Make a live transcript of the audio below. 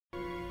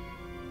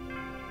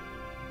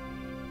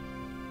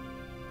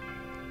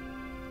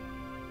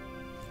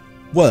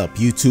What up,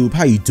 YouTube?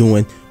 How you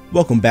doing?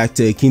 Welcome back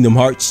to Kingdom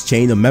Hearts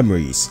Chain of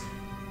Memories.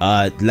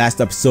 Last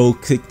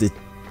episode, click the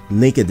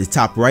link at the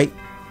top right.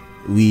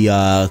 We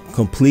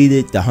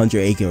completed the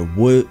 100-acre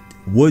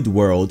wood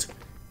world,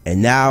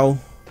 and now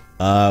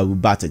we're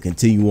about to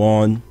continue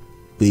on.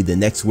 I believe the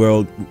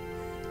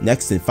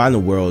next and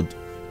final world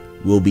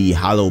will be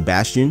Hollow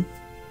Bastion.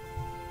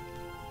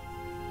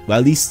 Well,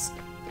 at least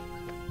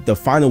the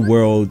final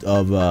world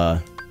of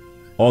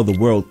all the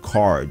world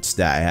cards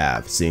that I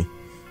have. See,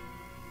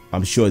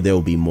 I'm sure there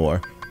will be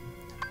more,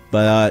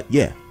 but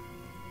yeah.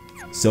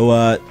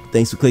 So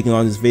thanks for clicking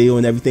on this video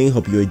and everything.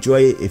 Hope you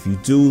enjoy it. If you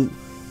do,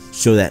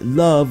 show that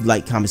love,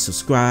 like, comment,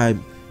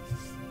 subscribe,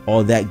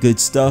 all that good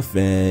stuff.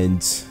 And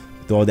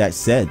with all that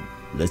said,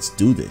 let's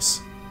do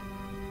this.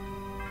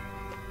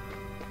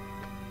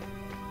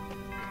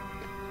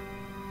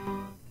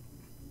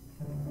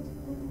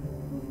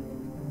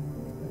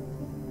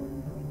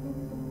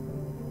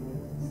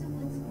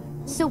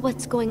 So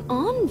what's going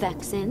on,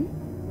 Vexen?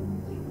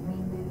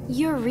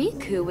 Your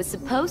Riku was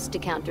supposed to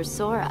counter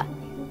Sora.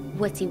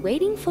 What's he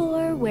waiting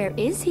for? Where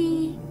is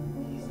he?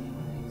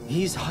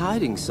 He's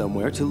hiding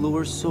somewhere to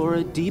lure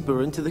Sora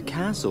deeper into the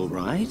castle,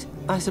 right?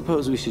 I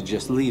suppose we should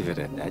just leave it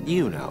at that,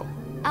 you know.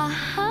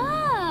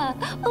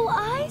 Aha! Oh,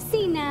 I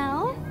see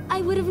now.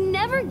 I would have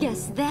never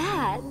guessed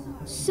that.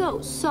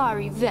 So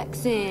sorry,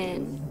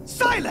 Vexen.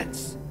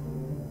 Silence!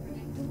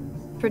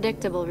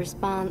 Predictable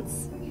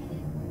response.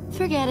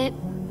 Forget it.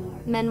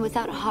 Men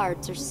without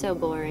hearts are so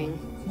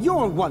boring.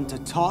 You're one to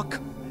talk.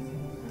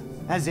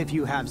 As if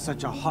you have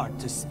such a heart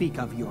to speak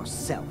of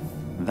yourself.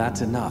 That's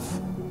enough.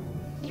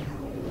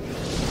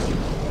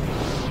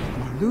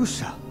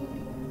 Marluxia.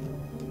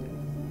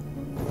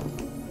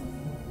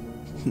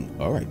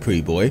 Alright,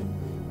 pretty boy.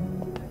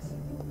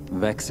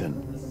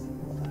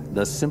 Vexen,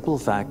 the simple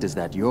fact is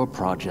that your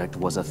project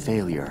was a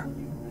failure.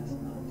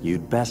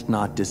 You'd best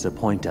not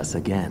disappoint us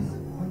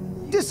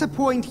again.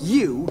 Disappoint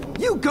you?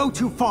 You go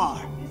too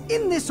far.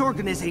 In this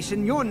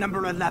organization, you're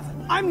number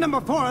 11. I'm number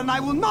 4, and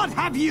I will not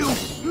have you!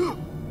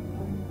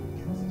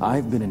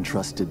 I've been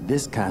entrusted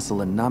this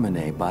castle in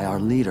Namine by our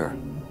leader.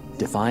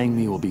 Defying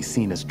me will be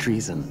seen as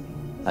treason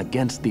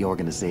against the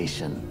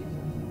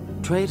organization.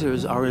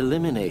 Traitors are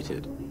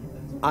eliminated.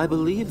 I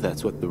believe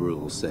that's what the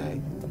rules say.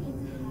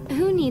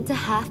 Who needs a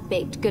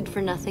half-baked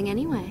good-for-nothing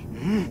anyway?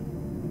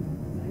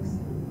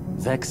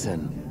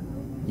 Vexen,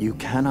 you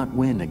cannot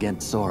win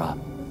against Sora.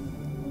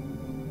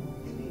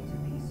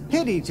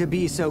 Pity to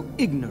be so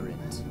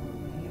ignorant.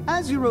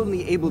 As you're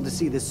only able to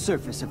see the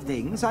surface of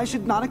things, I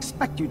should not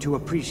expect you to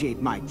appreciate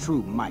my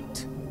true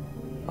might.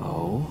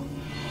 Oh?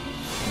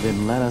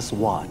 Then let us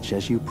watch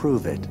as you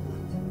prove it.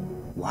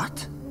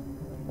 What?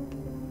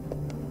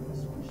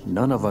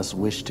 None of us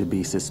wish to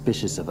be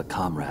suspicious of a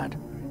comrade.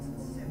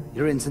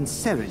 Your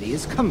insincerity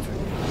is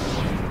comforting.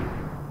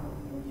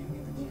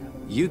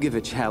 You give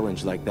a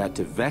challenge like that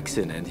to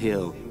Vexen and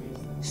he'll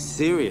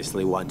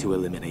seriously want to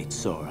eliminate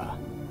Sora.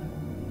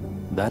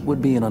 That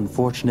would be an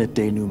unfortunate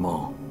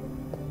denouement.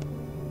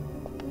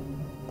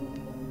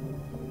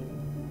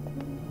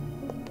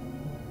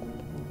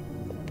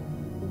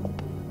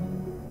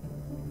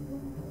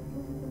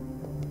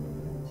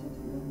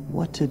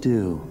 What to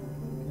do?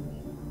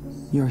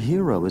 Your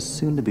hero is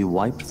soon to be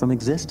wiped from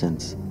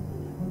existence.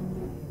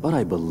 But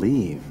I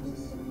believe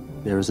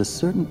there is a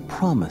certain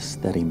promise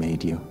that he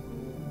made you.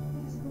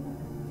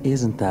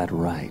 Isn't that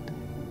right,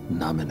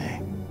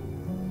 Namine?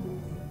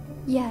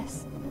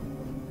 Yes.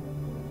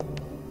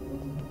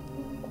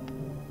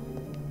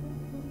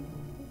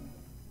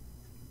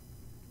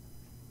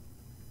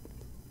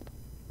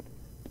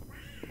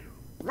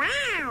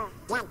 Wow,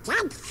 the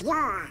 10th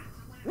floor.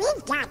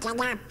 We've got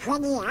a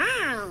pretty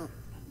eye.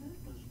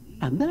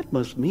 And that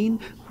must mean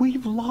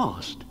we've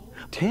lost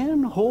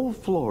 10 whole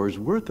floors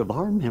worth of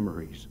our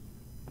memories.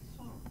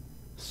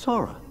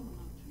 Sora,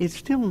 it's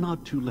still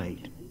not too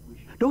late.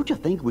 Don't you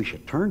think we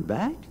should turn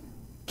back?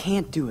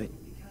 Can't do it.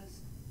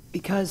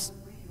 Because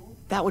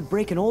that would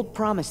break an old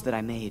promise that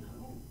I made.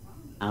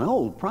 An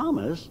old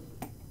promise?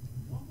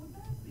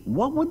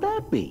 What would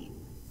that be?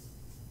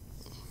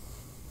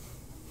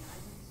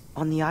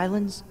 On the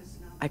islands,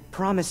 I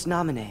promised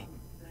Namine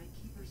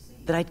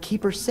that I'd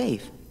keep her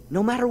safe,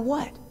 no matter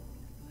what.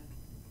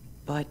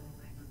 But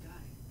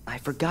I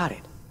forgot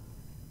it.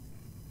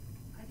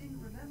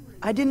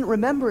 I didn't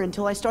remember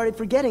until I started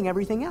forgetting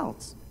everything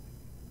else.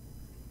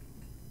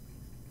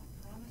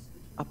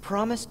 A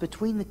promise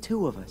between the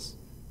two of us.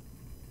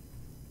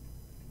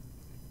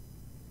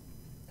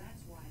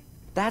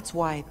 That's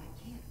why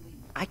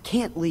I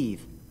can't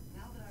leave.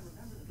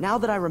 Now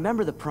that I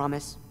remember the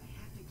promise,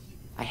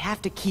 I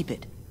have to keep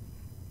it.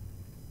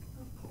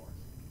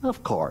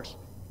 Of course.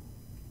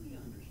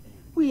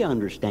 We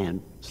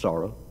understand,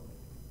 Sora.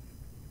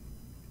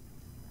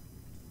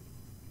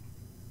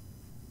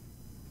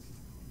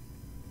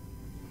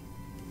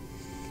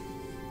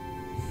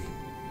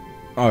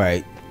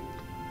 Alright.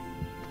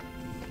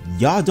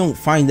 Y'all don't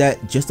find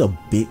that just a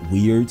bit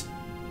weird?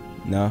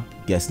 No?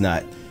 Guess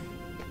not.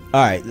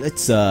 Alright,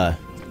 let's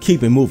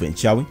keep it moving,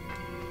 shall we?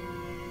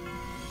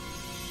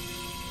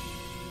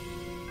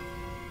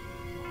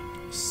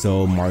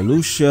 So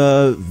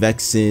Marluxia,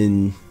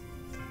 Vexen,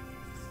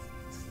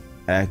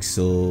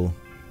 Axel.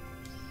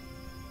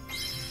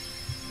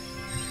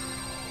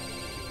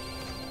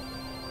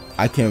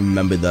 I can't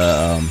remember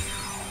the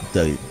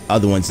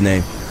other one's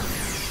name.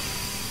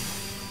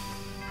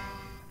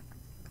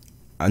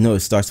 I know it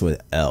starts with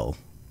L.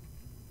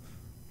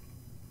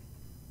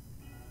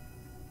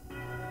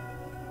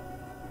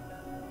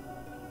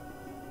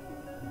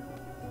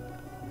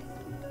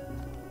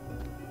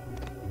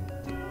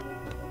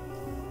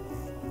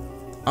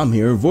 I'm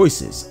hearing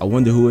voices. I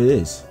wonder who it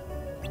is.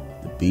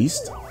 The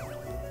Beast?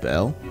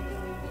 Belle?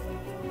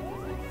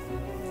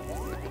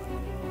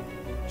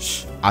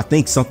 Shh, I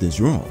think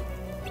something's wrong.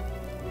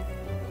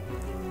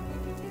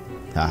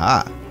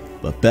 Haha,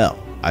 but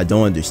Belle, I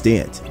don't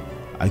understand.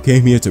 I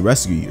came here to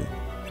rescue you.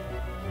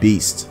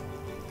 Beast,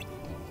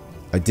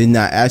 I did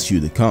not ask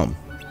you to come.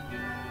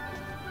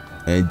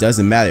 And it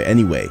doesn't matter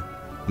anyway.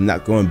 I'm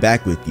not going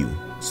back with you,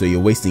 so you're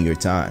wasting your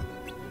time.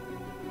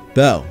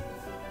 Belle,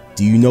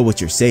 do you know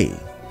what you're saying?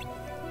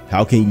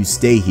 How can you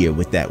stay here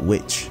with that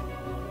witch?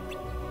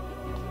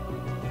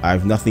 I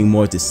have nothing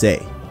more to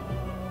say.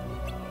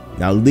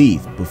 Now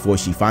leave before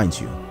she finds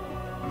you.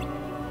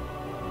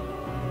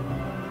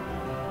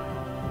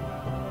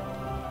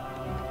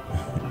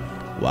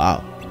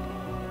 Wow.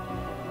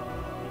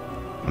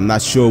 I'm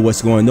not sure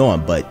what's going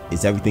on, but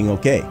is everything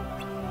okay?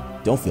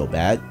 Don't feel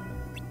bad.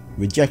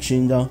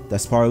 Rejection, though,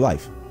 that's part of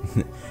life.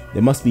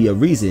 There must be a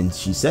reason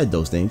she said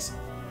those things.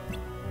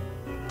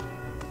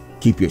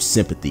 Keep your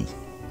sympathy.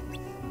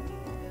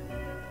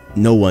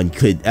 No one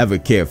could ever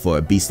care for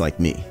a beast like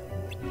me.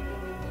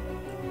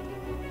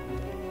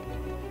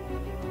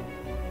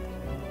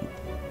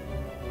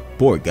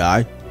 Poor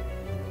guy.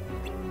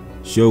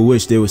 Sure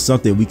wish there was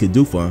something we could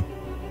do for him.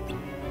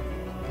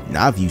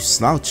 Now if you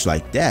slouch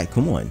like that,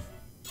 come on.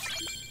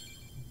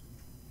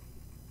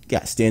 You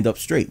gotta stand up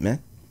straight,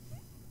 man.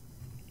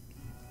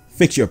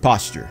 Fix your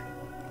posture.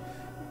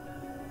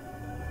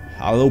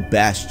 Hollow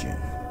Bastion.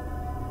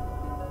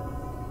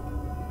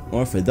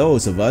 Or for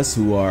those of us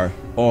who are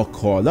all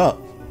caught up,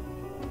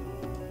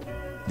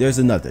 there's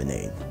another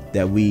name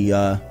that we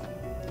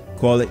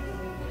call it.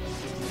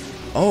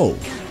 Oh.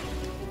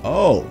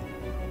 Oh.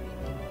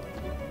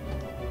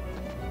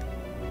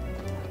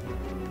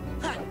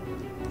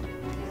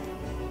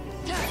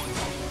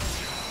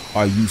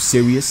 Are you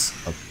serious?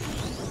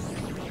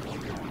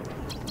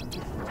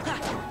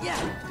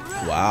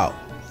 Wow.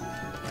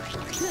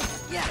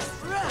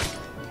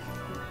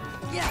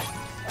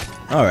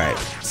 Alright,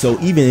 so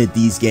even in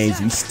these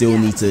games, we still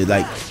need to,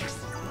 like,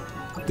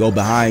 go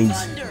behind.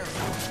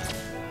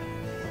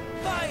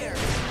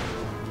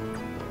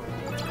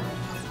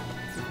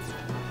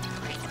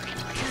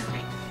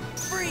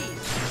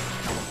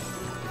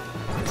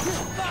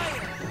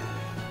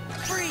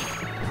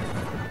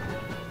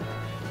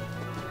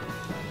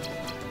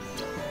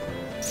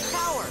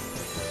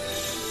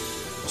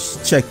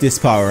 Check this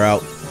power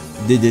out.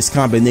 Did this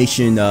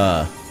combination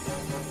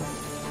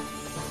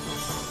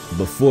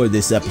before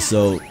this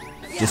episode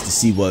just to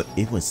see what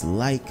it was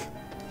like.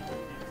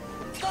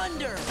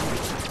 Thunder.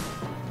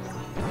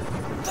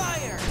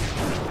 Fire.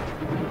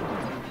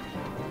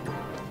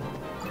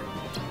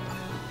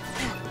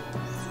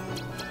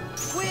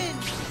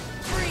 Wind.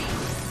 Freeze.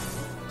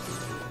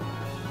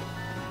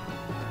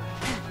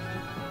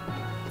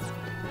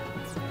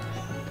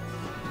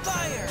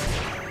 Fire.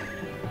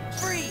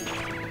 Freeze.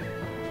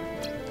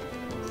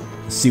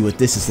 See what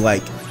this is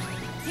like.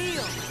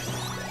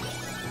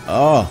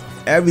 Oh,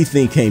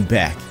 everything came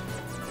back.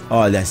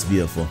 Oh, that's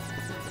beautiful.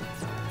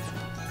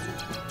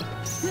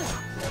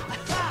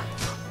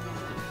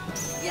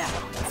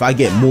 If I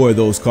get more of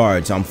those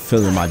cards, I'm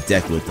filling my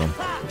deck with them.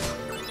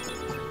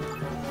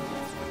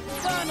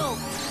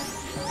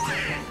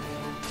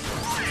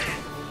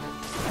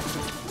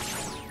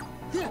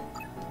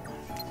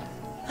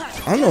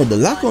 I don't know, the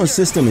lock-on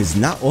system is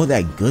not all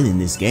that good in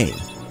this game.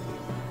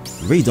 I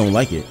really don't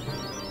like it.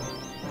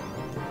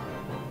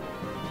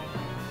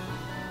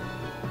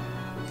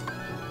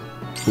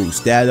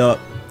 Boost that up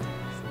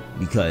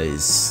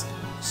because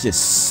it's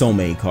just so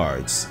many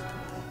cards.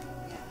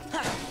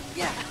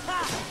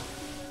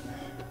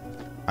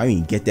 I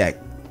mean, get that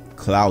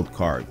cloud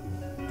card.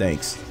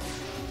 Thanks.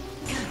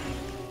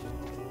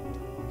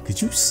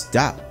 Could you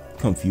stop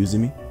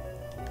confusing me?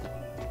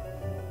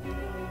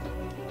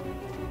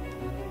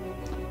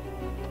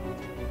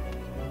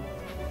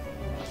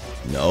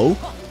 No.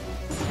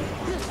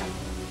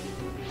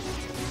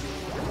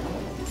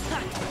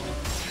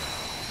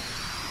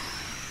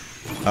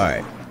 All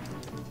right.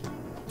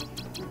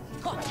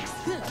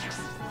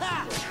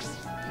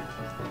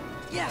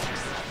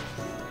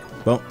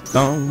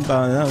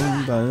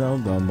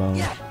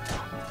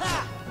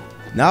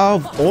 Now,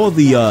 of all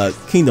the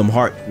Kingdom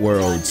Hearts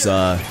worlds,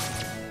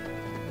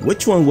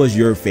 which one was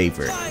your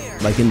favorite?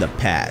 Like in the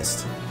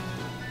past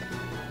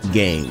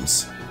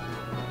games?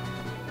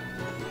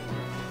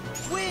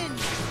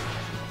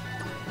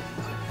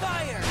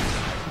 I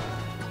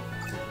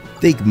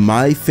think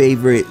my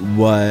favorite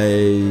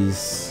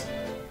was...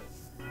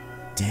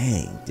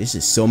 Dang, there's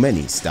just so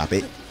many. Stop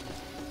it.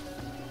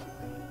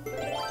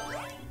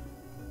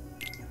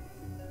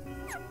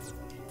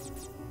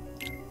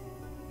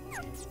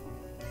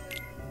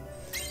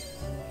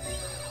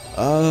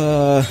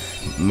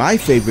 My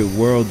favorite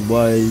world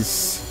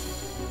was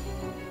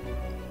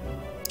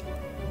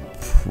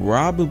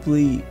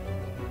probably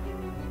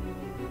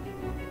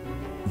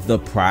the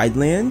Pride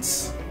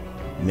Lands,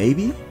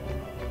 maybe?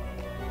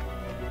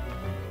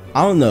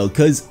 I don't know,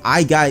 cause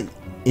I got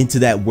into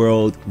that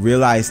world,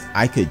 realized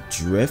I could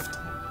drift,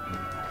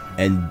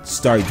 and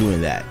start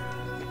doing that.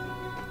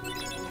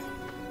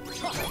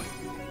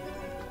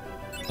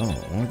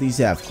 Oh, all these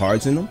have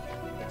cards in them?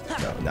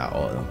 No, not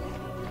all of them.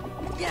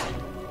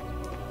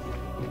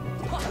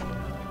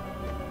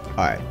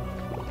 Alright.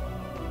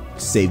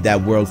 Save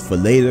that world for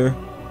later.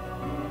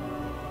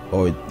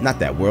 Or, not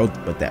that world,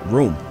 but that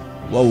room.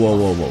 Whoa, whoa,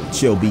 whoa, whoa.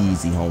 Chill, be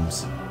easy,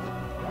 Holmes.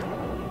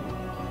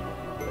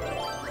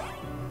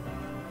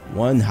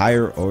 One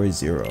higher or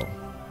zero.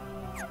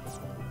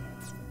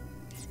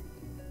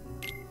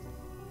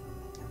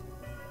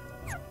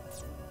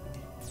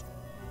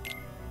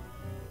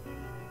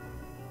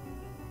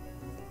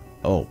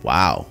 Oh,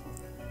 wow.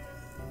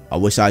 I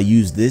wish I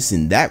used this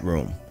in that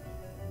room.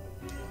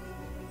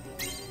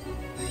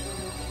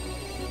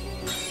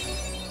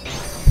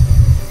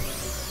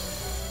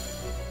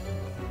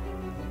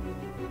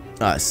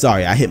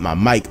 Sorry, I hit my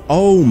mic.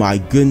 Oh my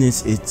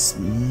goodness, it's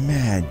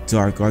mad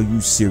dark. Are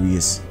you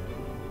serious?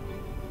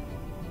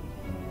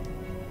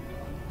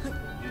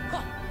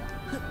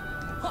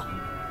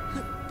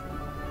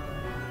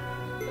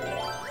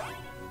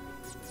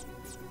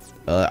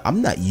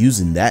 I'm not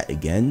using that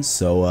again,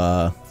 so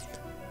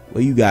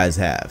what do you guys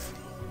have?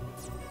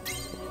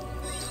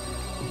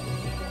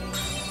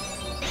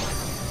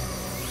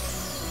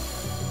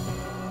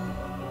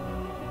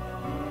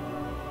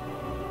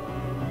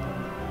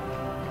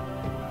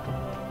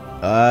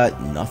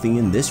 Nothing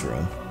in this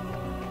room.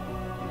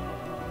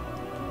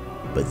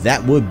 But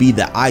that would be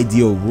the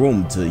ideal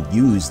room to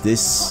use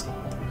this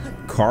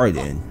card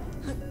in.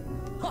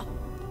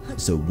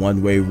 It's a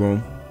one-way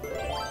room.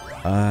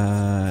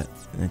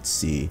 Let's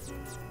see.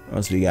 What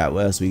else we got?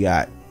 What else we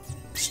got?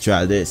 Let's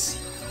try this.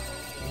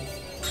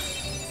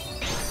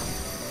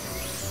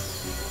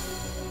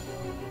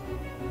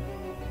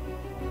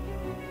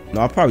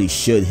 No, I probably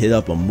should hit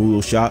up a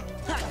noodle shop.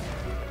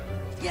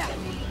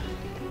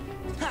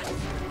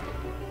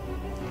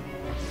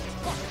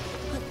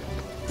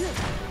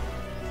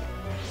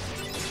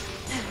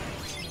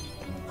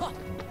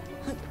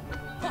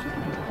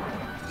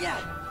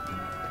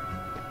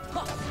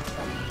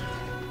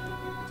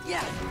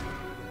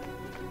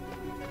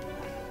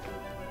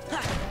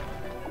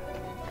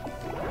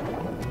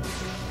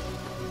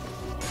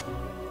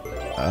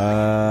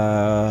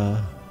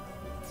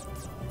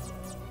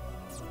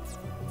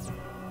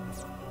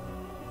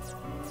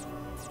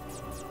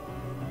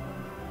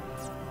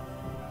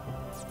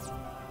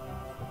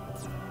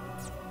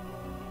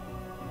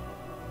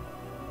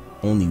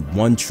 Only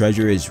one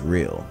treasure is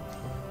real.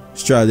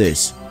 Let's try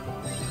this.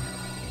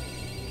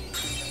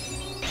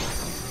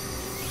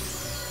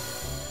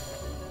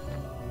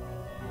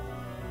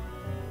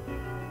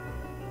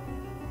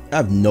 I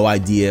have no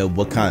idea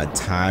what kind of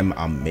time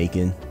I'm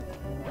making.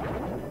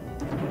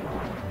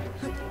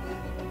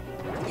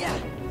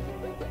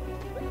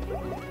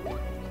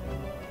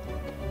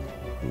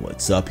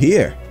 What's up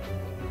here?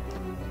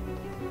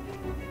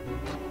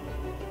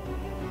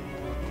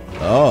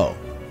 Oh.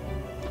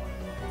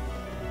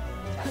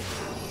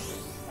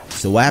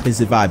 So what happens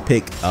if I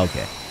pick...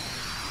 Okay.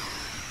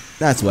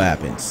 That's what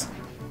happens.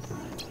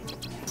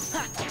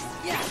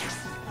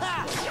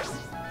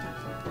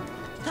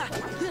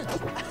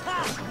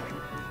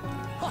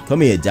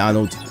 Come here,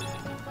 Donald.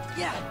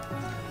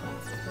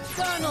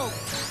 Donald.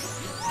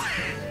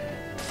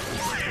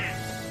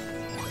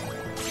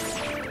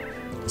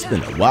 It's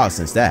been a while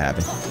since that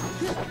happened.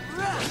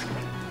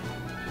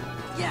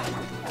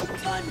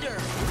 Thunder.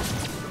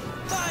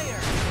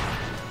 Fire.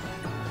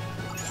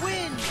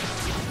 Wind.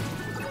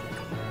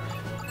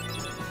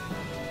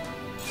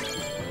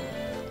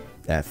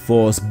 That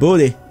force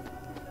booty.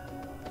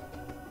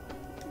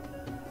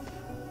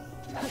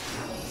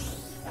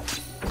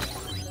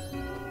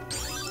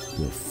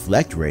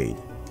 Reflect raid.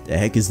 The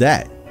heck is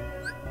that?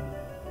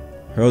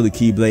 Hurl the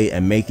Keyblade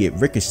and make it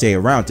ricochet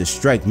around to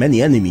strike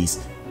many enemies.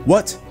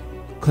 What?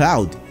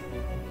 Cloud,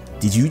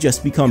 did you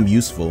just become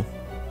useful?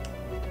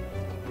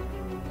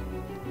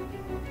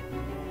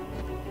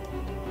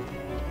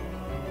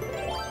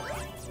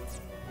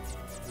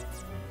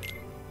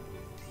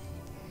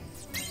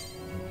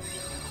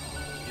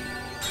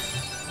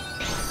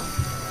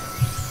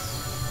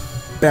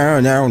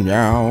 Bow down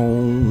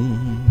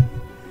down.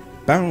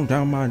 Bow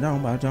down my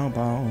down by down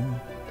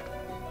bow.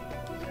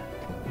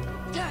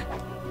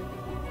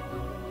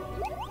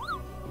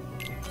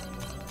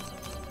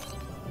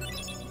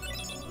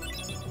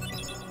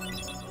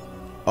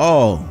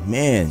 Oh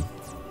man.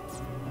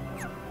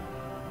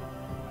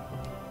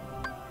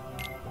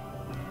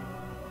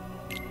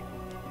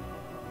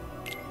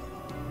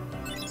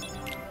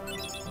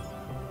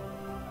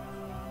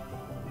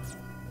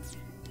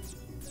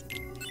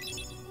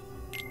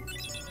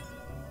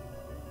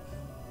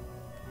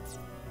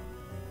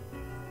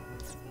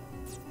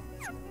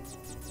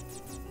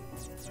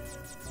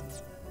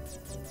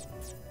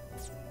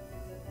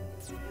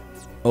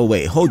 Oh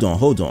wait, hold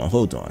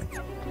on.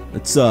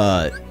 Let's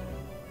now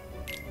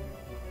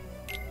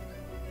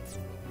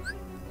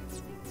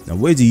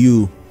where do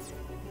you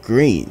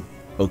green?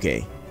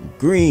 Okay,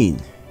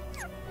 green.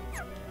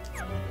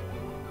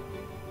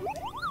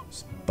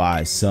 Let's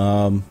buy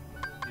some.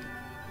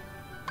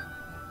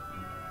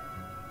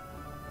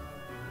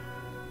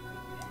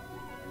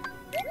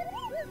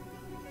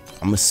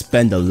 I'm gonna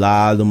spend a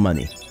lot of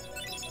money.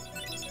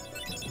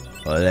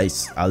 Oh,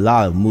 that's a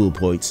lot of mood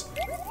points.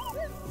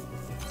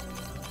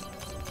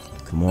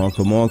 Come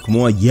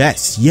on.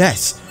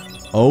 Yes.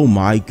 Oh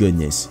my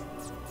goodness.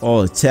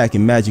 All attack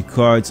and magic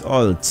cards.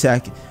 All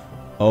attack.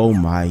 Oh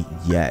my,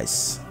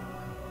 yes.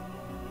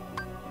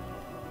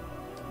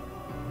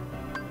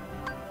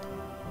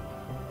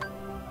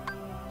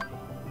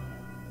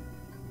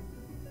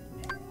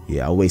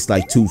 Yeah, I'll waste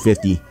like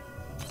 250.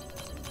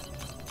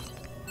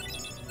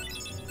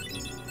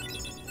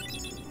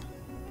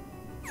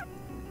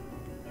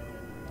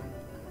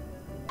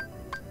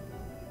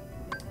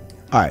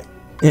 Alright,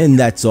 and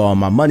that's all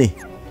my money.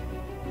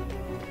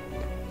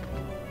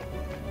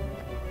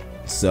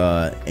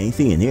 So,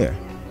 anything in here?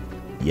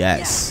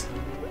 Yes.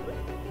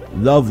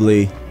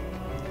 Lovely.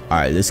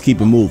 Alright, let's keep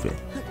it moving.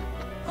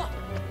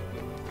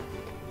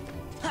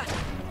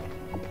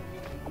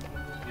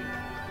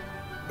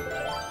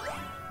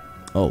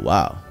 Oh,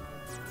 wow.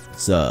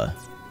 That's a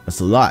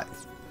lot.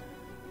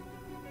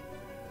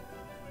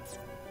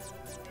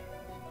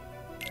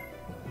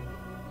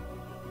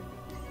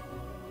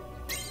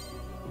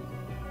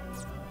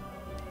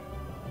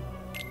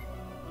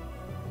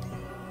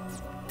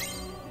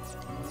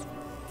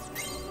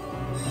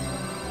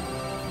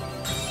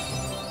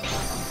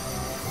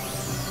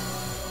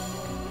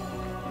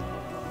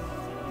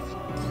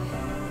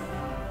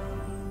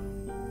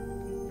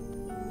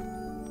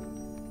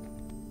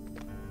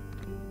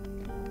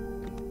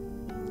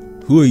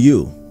 Who are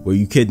you? Were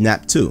you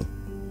kidnapped too?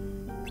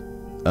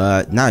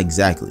 Not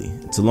exactly.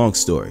 It's a long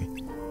story.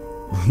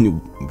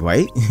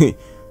 Right?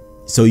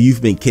 So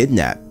you've been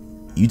kidnapped.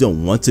 You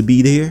don't want to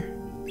be there?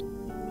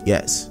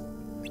 Yes.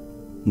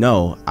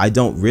 No, I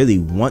don't really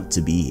want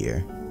to be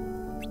here.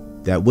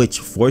 That witch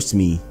forced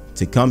me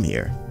to come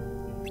here.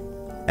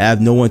 I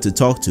have no one to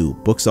talk to.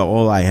 Books are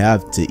all I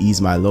have to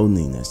ease my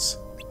loneliness.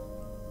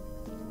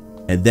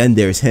 And then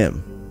there's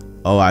him.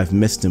 Oh, I've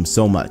missed him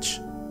so much.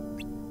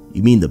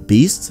 You mean the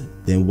beast?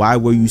 Then why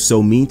were you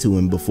so mean to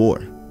him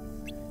before?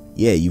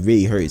 Yeah, you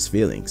really hurt his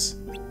feelings.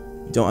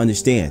 You don't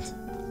understand.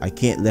 I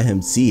can't let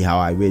him see how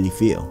I really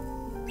feel.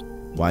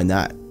 Why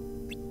not?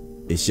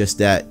 It's just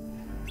that...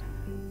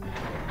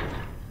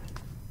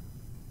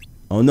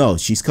 Oh no,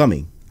 she's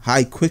coming.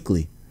 Hide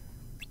quickly.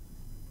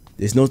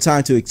 There's no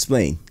time to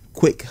explain.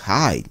 Quick,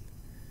 hide.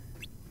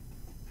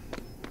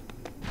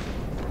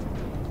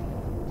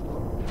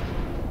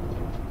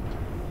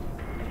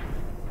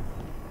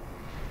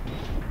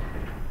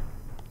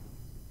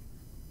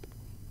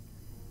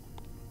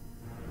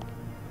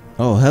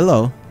 Oh,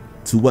 hello.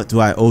 To what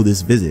do I owe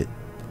this visit?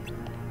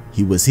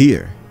 He was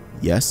here,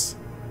 yes?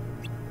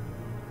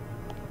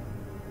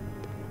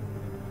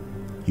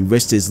 He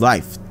risked his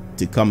life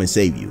to come and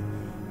save you.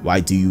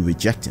 Why do you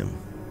reject him?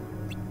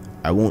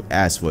 I won't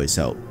ask for his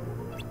help.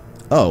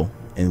 Oh,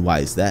 and why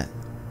is that?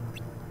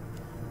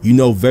 You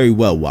know very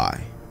well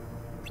why.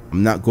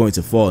 I'm not going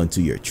to fall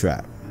into your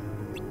trap.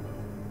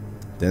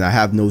 Then I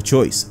have no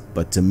choice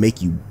but to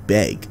make you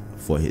beg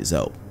for his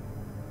help.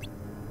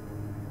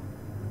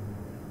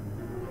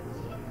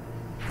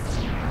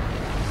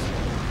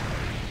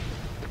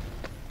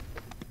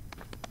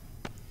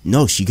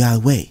 No, she got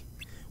away.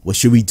 What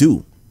should we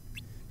do?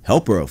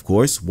 Help her, of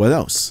course. What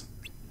else?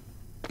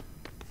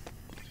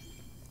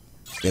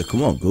 Yeah,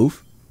 come on,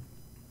 goof.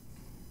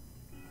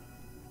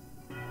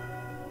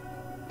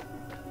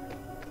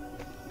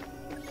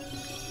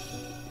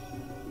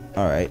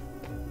 Alright.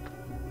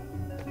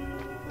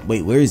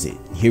 Wait, where is it?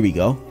 Here we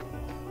go.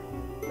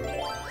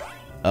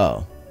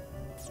 Oh.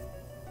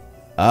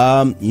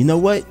 You know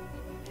what?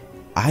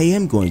 I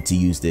am going to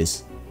use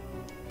this.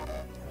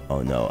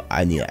 Oh no,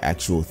 I need an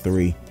actual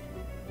 3.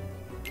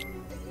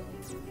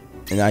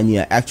 And I need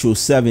an actual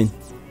 7.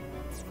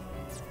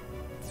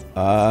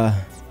 I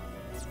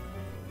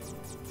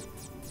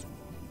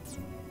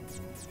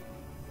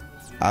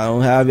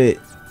don't have it.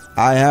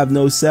 I have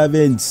no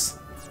 7s.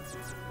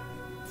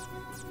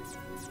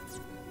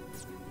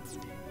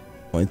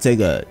 Want to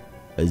take a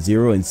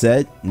 0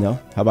 instead? No?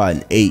 How about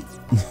an 8?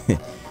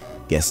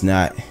 Guess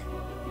not.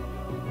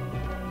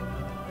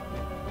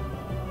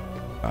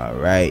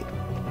 Alright.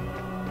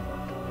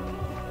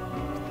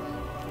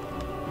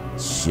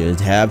 Should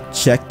have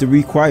checked the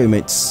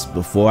requirements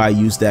before I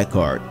use that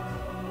card.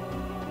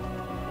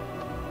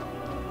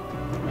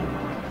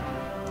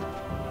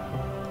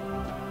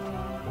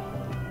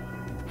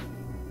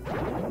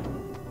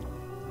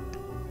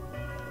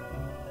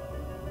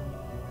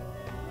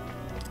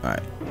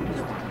 Alright.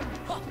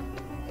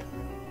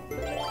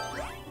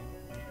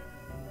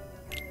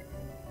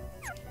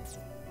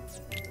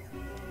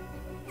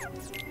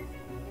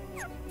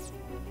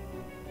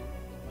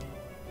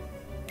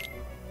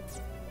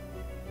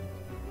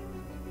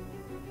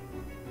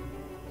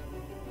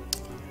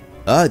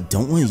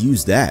 Don't want to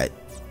use that.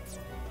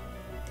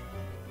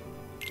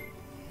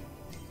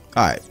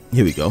 Alright,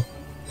 here we go.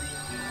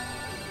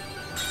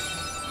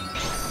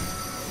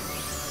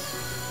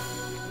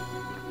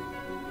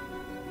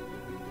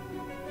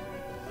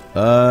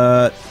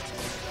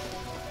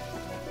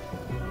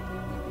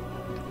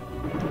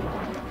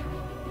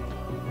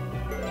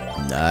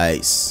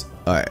 Nice.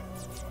 Alright.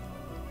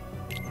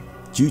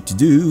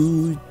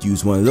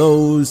 Use one of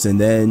those and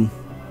then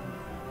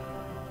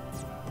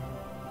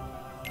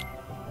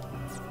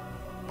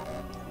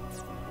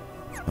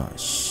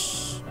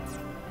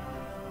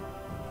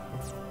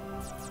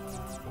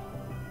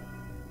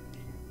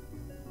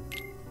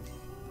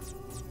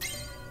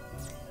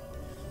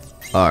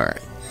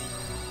Alright.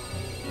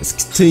 Let's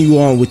continue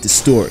on with the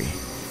story.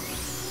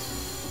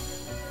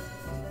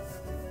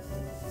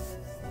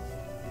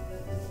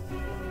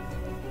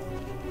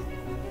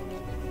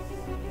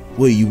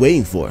 What are you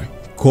waiting for?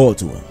 Call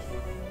to him.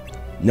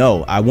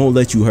 No, I won't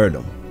let you hurt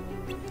him.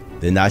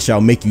 Then I shall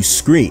make you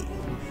scream.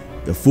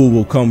 The fool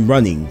will come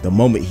running the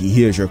moment he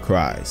hears your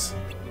cries.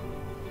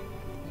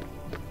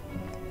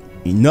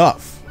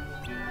 Enough!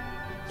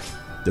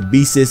 The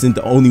beast isn't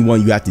the only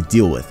one you have to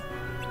deal with.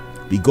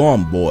 Be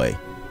gone, boy.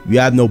 You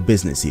have no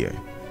business here.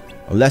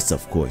 Unless,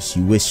 of course,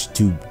 you wish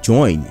to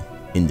join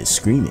in the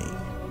screaming.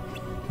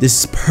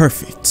 This is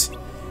perfect.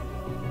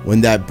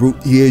 When that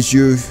brute hears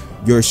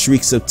your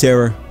shrieks of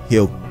terror,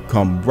 he'll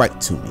come right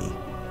to me.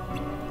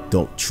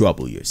 Don't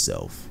trouble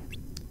yourself.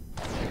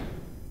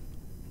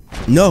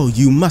 No,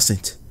 you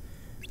mustn't.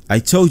 I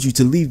told you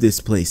to leave this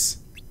place.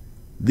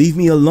 Leave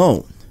me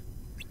alone.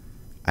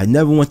 I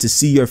never want to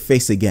see your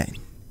face again.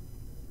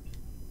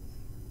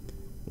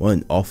 What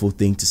an awful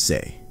thing to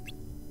say.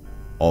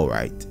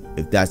 Alright,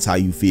 if that's how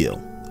you feel,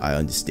 I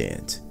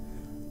understand.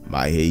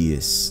 My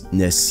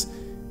hideousness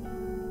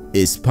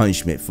is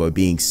punishment for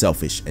being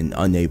selfish and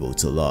unable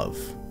to love.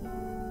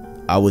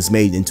 I was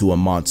made into a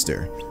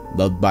monster,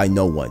 loved by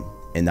no one,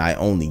 and I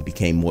only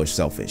became more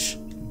selfish.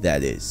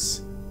 That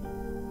is,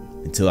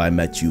 until I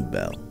met you,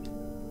 Belle.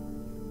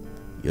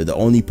 You're the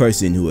only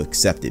person who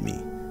accepted me.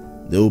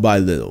 Little by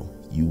little,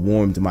 you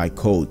warmed my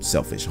cold,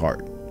 selfish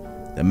heart.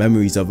 The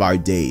memories of our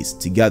days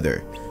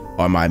together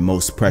are my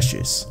most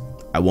precious.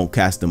 I won't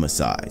cast them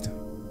aside.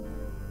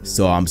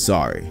 So I'm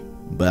sorry,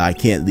 but I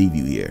can't leave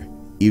you here,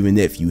 even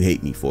if you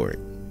hate me for it.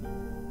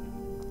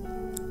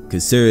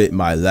 Consider it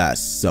my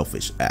last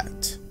selfish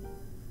act.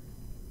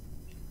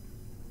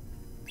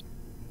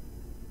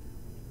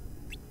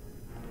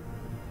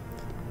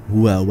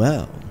 Well,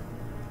 well.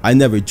 I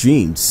never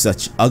dreamed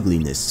such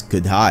ugliness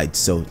could hide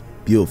so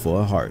beautiful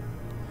a heart.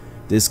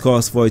 This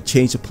calls for a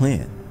change of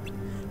plan.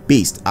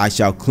 Beast, I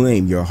shall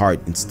claim your heart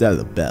instead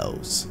of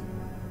Belle's.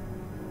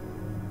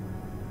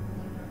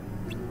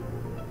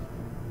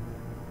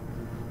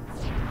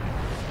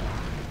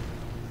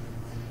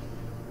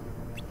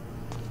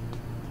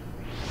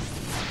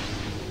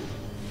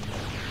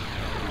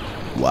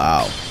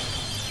 Wow.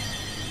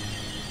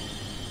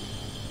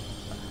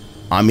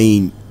 I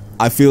mean,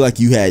 I feel like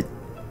you had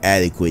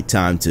adequate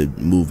time to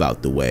move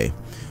out the way.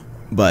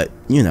 But,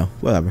 you know,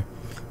 whatever.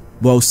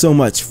 Well, so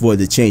much for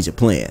the change of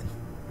plan.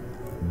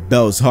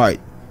 Belle's heart,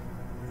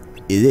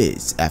 it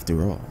is,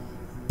 after all.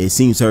 It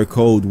seems her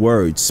cold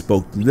words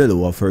spoke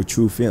little of her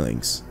true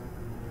feelings.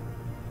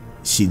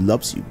 She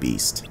loves you,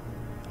 Beast.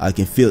 I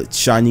can feel it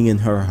shining in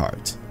her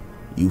heart.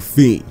 You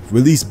fiend,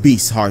 release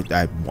Beast's heart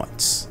at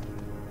once.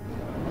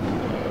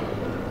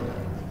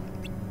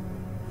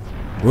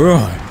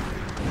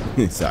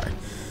 Sorry.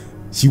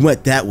 She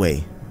went that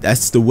way.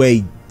 That's the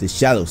way the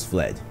shadows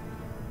fled.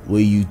 What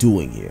are you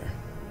doing here?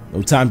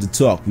 No time to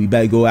talk. We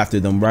better go after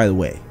them right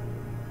away.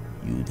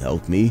 You'd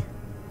help me?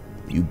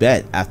 You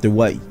bet. After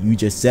what you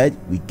just said,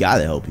 we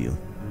gotta help you.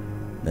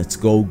 Let's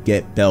go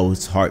get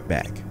Belle's heart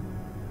back.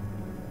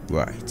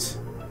 Right.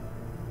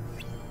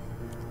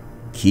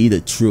 Key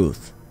to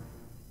truth.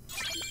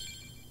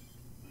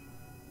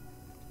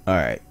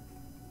 Alright.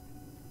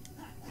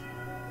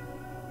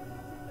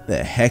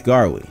 The heck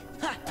are we?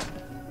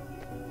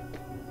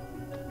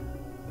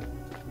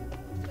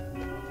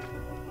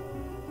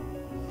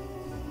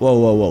 Whoa,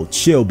 whoa, whoa.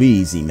 Chill, be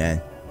easy,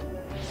 man.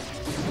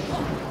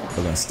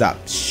 They're gonna stop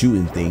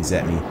shooting things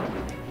at me.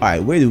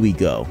 Alright, where do we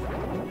go?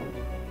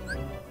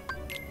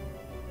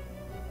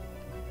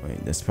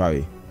 Wait, that's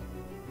probably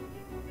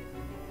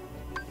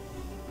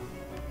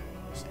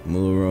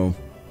middle room.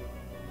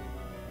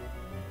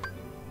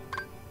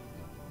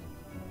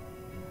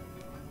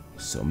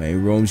 So many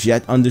rooms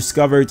yet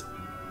undiscovered.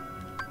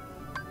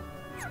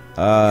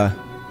 We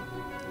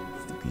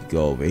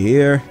go over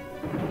here.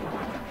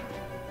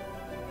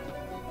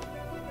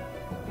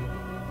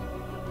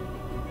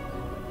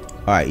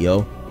 Alright,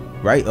 yo.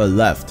 Right or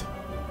left?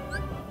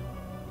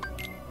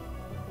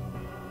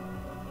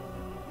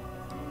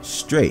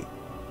 Straight.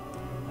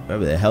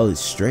 Whatever the hell is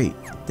straight.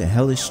 What the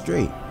hell is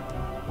straight?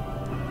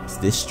 Is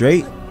this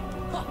straight?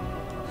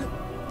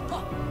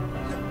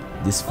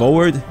 This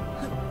forward?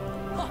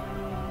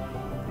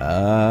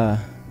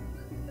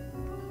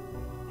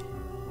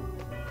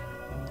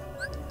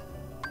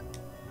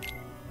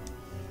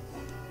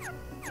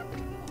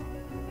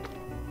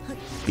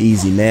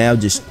 Easy, man. I'm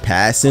just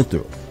passing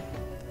through.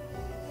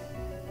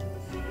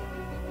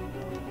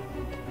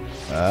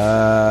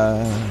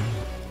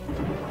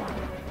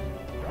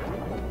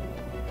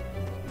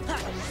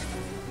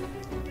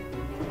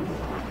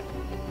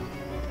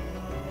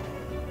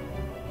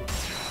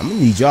 I'm gonna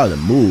need y'all to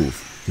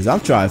move, because I'm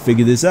trying to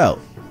figure this out.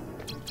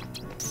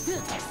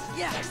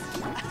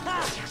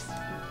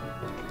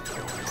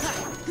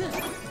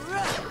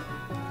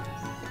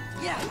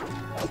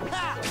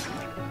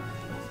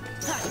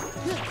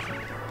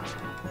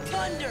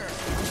 Thunder,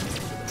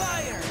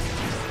 fire,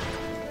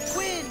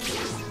 wind,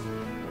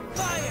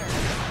 fire,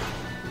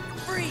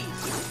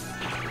 freeze.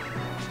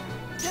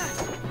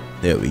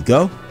 There we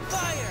go.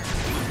 Fire.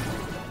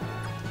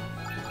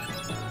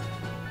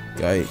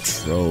 Guy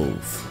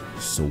Trove.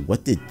 So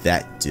what did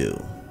that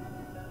do?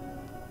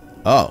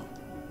 Oh.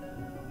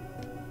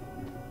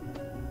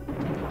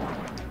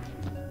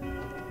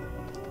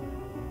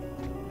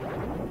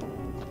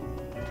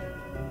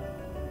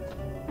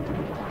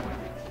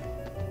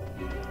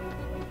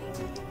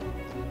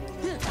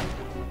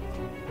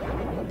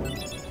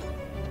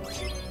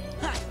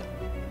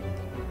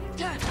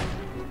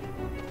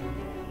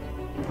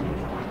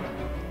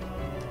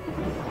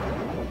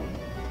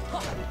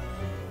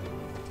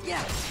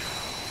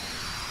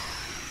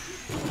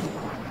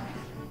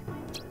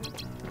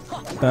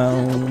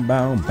 Bow,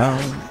 bow, bow.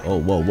 Oh,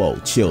 whoa, whoa.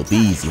 Chill. Be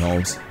easy,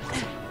 Holmes.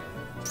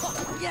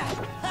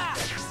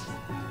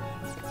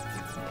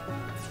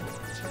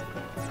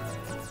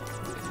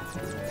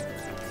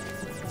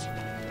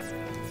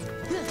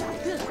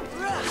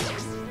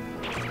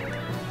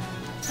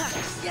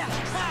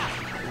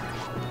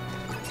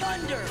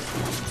 Thunder,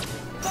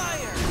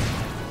 fire,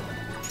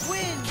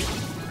 wind,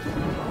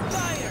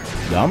 fire.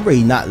 Yo, I'm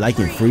really not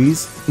liking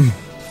freeze.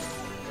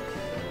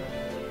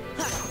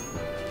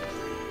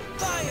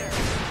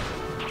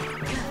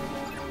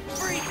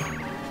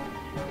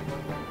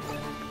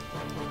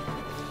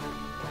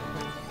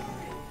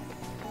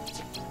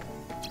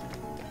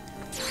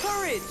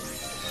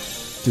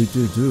 Do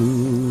do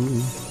do.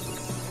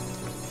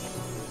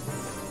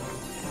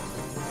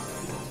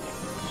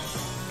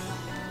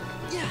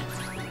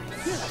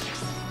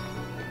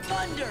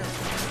 Thunder,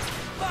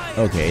 fire.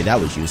 Okay, that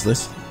was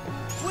useless.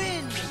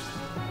 Wind,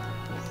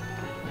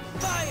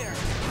 fire,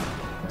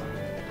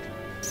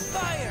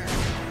 fire,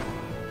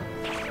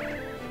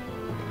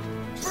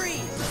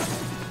 freeze,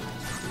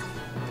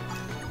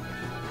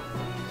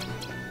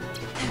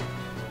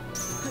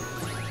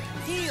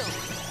 heal.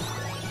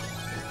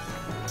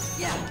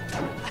 Yeah.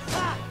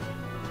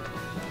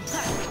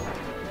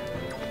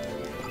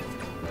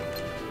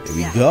 Here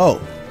we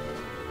go.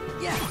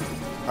 Yeah.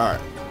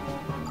 Alright.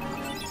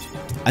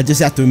 I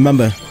just have to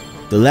remember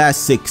the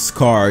last 6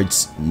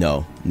 cards.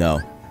 No,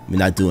 we're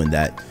not doing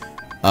that.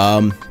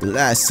 The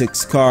last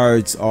 6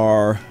 cards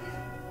are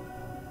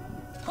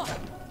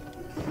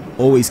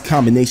always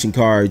combination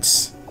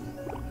cards.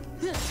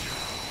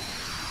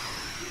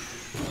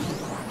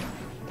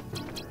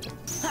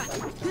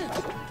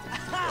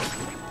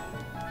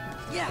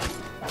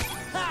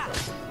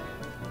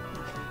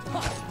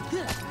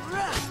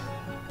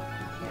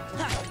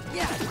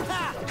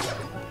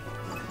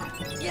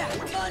 Yeah,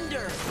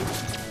 thunder,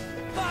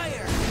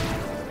 fire,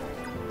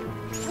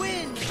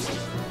 wind,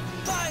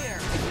 fire,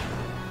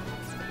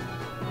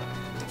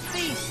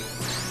 feast.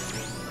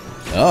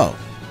 Oh,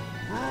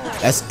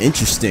 that's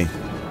interesting.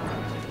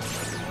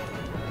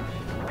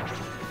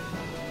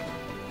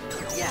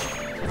 Yeah,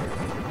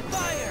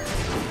 fire,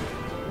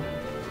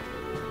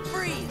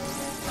 freeze.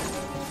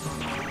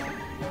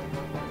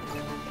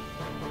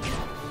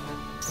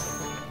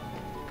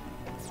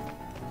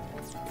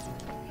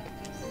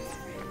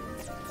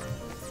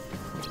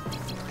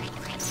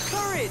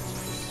 Courage!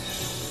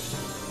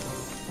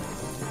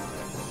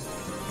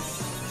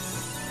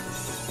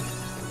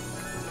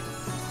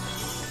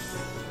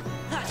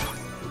 Ha!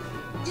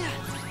 Yeah!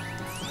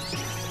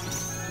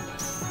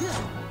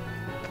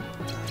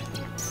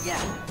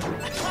 Yeah!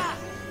 Ha!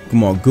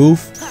 Come on,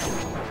 Goof.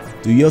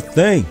 Do your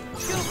thing.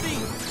 Goofy!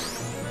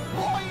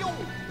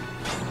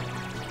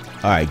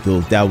 Alright,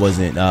 Goof. That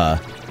wasn't Yeah!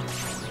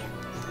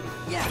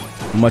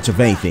 much of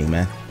anything,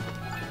 man.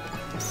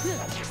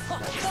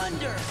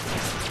 Thunder!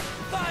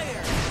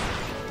 Fire!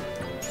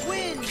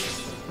 Wind!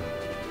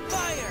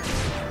 Fire!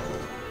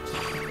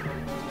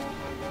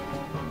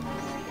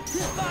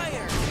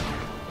 Fire!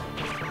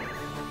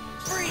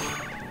 Free!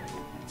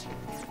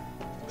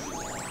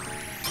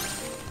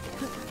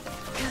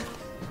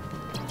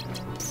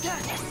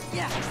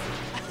 Yeah!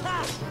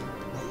 Ha!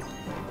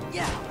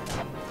 Yeah!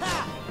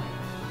 Ha!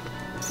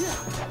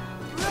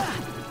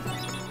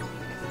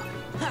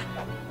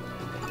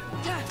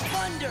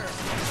 Thunder!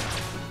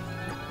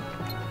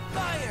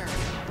 Fire!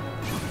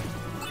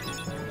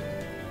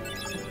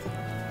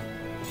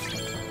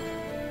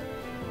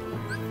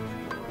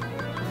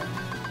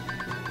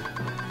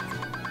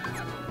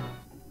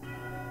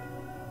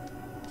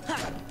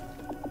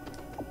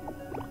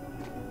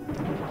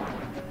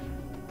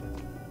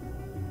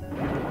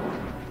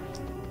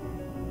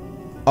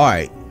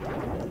 Alright.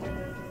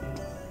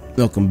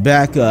 Welcome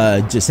back.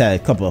 Just had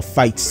a couple of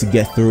fights to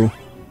get through.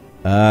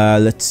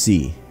 Let's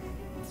see.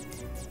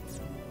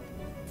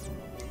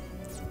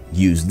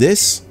 Use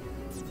this.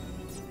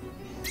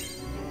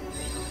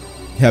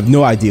 Have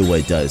no idea what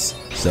it does,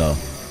 so.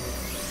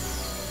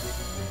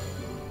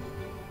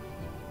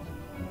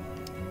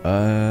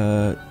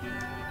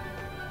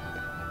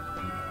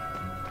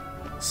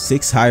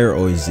 6 higher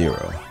or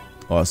 0.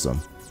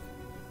 Awesome.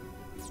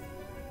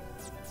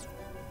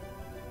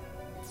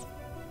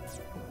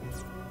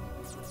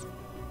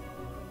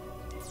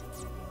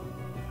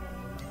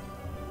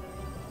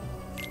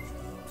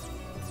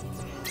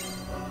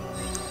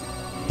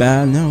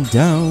 Bow now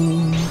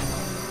down.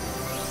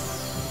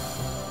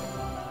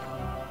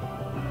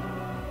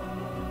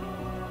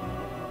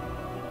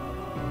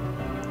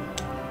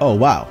 Oh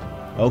wow.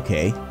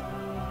 Okay.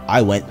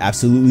 I went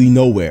absolutely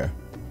nowhere.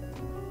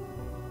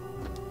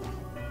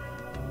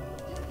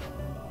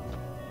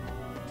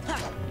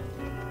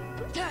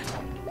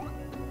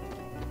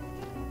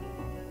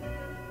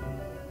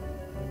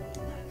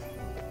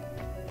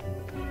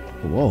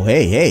 Whoa,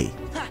 hey, hey.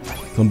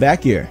 Come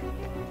back here.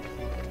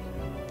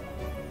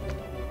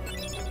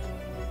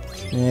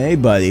 Hey,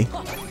 buddy.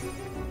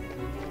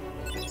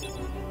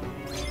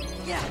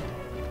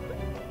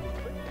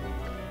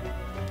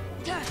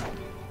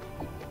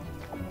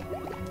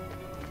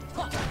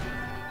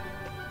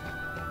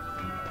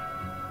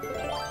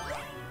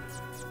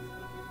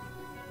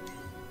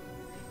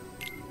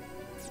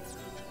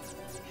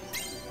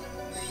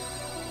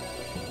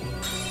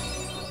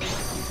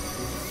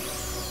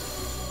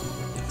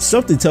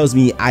 Something tells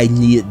me I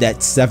needed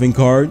that 7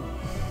 card.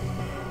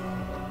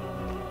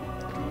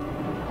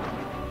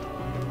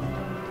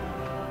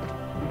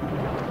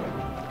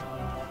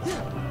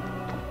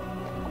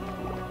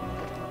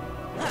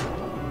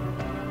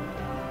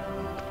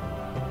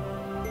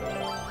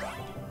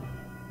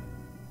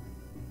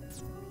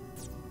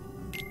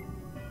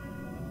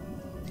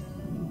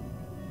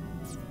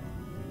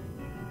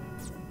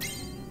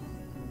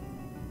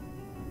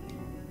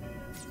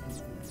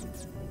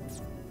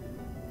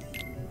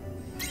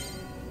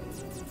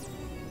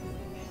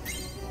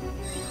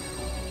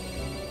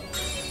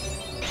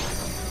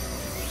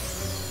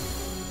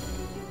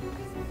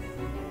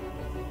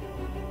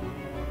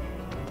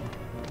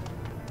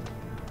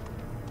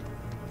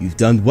 You've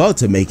done well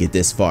to make it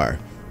this far,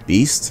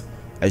 Beast.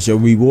 As your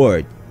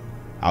reward,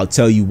 I'll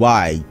tell you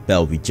why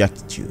Belle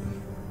rejected you.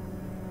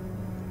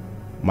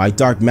 My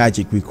dark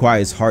magic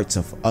requires hearts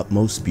of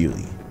utmost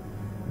beauty.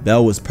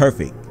 Belle was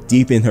perfect,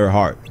 deep in her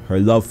heart. Her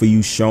love for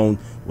you shone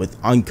with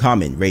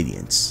uncommon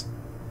radiance.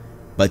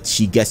 But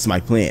she gets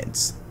my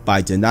plans.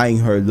 By denying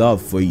her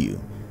love for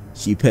you,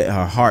 she put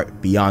her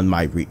heart beyond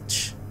my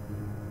reach.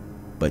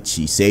 But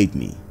she saved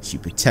me. She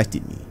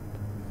protected me.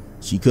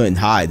 She couldn't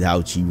hide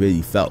how she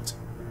really felt.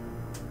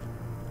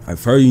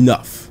 I've heard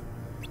enough.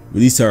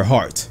 Release her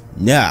heart,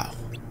 now.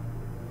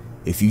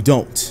 If you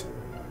don't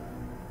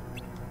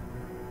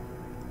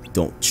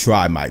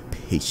try my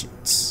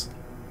patience.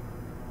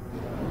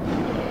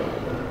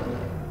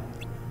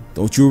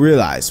 Don't you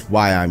realize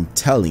why I'm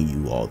telling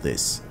you all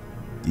this?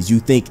 Did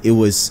you think it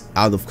was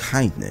out of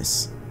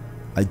kindness?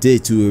 I did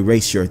it to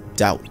erase your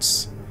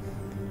doubts.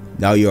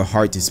 Now your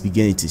heart is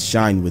beginning to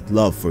shine with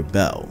love for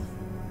Belle.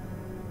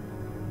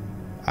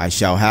 I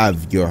shall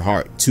have your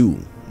heart too,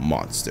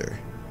 monster.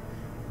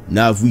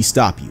 Now if we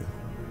stop you,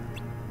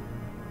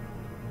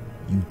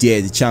 you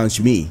dare to challenge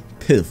me,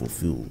 pitiful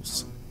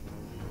fools.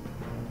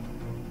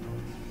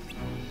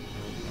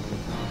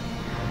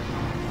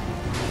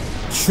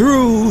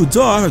 True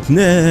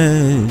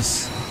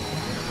darkness.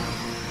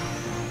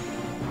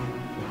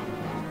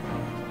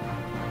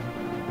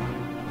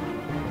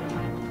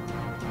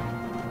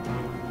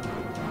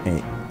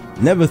 Hey,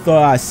 never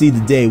thought I'd see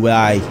the day where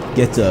I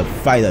get to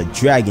fight a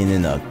dragon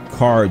in a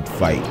card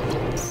fight.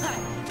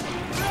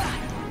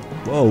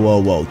 Whoa,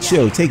 whoa, whoa.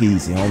 Chill. Take it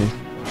easy, homie.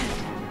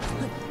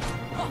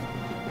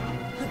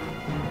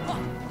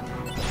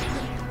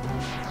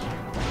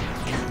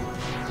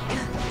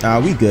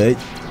 We good.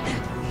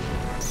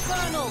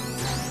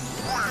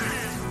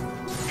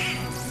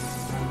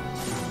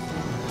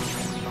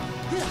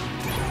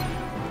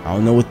 I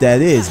don't know what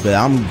that is, but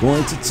I'm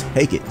going to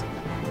take it.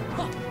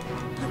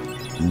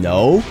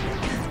 No.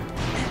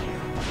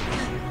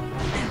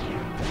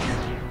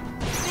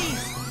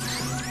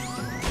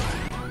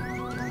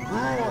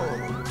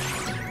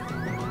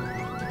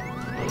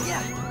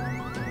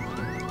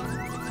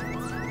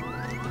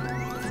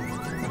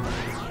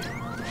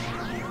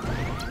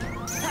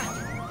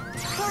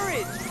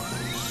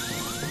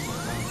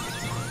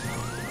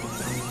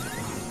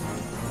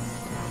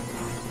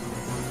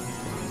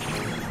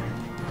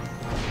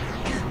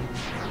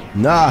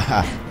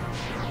 Nah.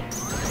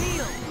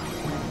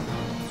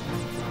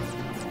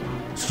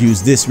 Let's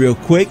use this real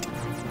quick.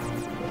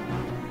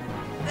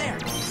 There.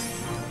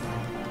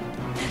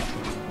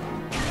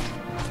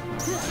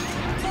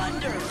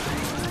 Thunder.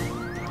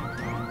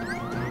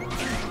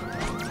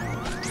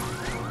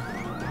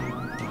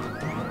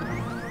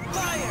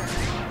 Fire.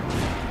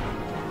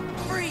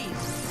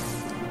 Freeze.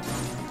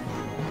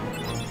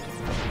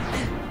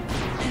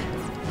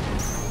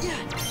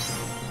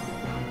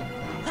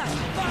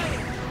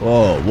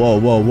 Whoa, whoa,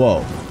 whoa,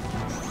 whoa.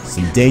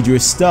 Some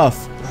dangerous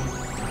stuff.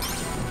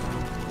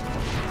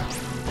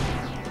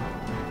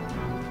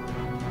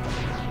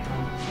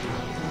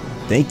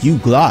 Thank you,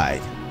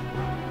 Glide.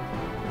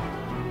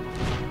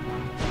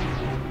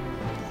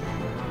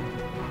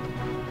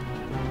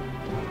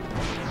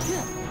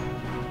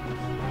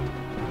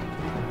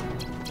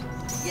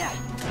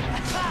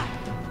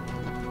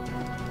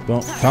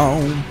 Boom,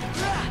 boom.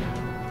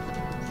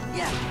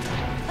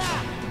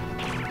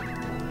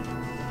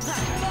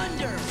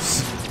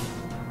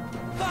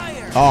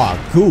 Aw,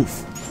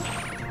 goof.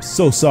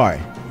 So sorry.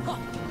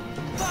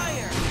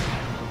 Fire!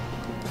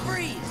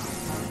 Freeze!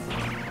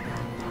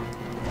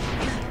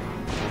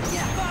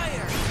 Yeah,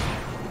 fire!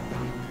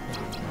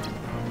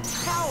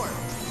 Power!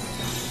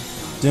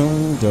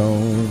 Dun,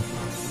 dun.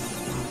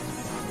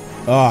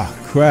 Ah,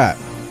 crap.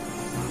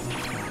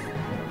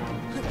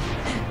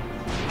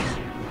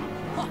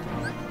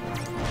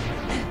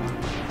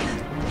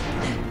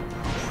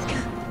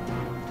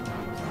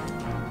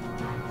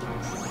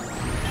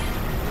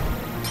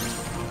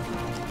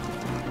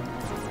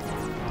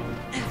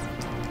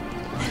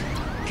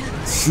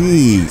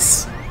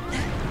 Jeez.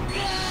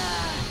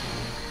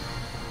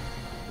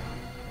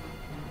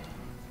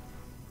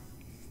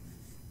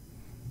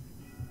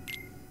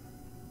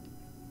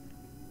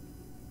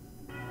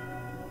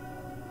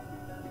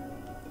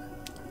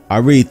 I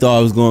really thought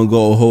I was going to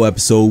go a whole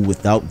episode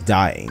without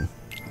dying.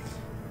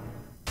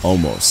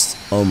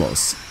 Almost.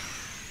 Almost.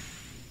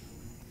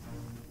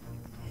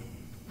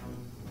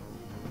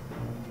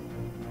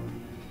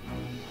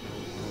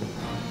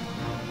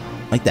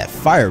 Like that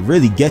fire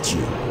really gets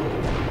you.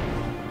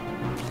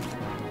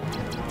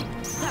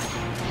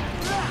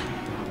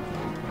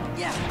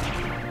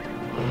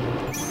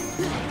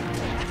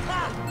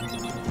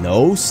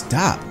 No,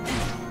 stop.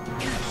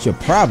 What's your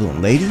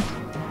problem, lady?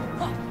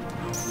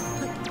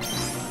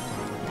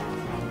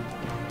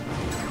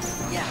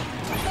 Yeah,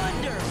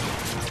 thunder!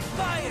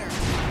 Fire!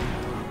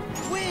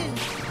 Wind!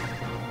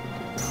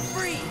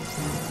 Freeze!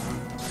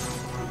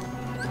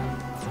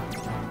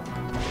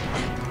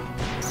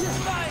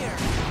 Fire!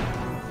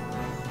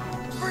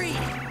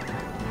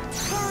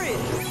 Freeze!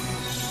 Courage!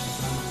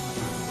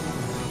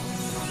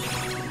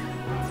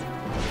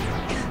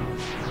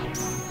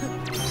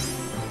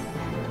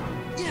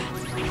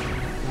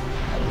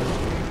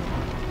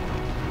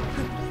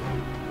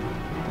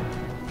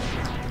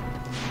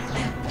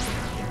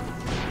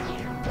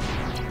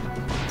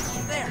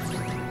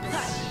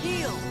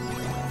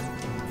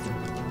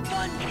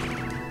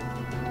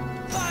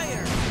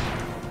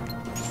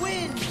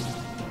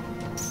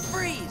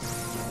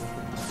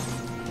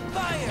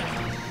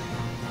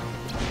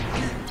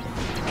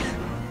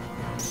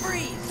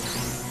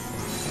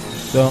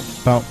 Don't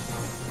bump.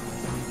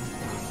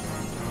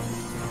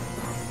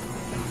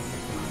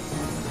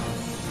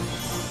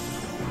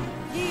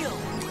 Heal.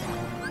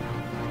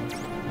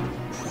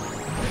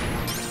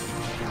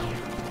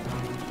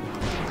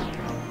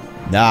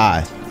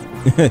 Nah.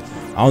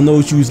 I don't know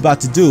what you was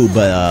about to do,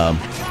 but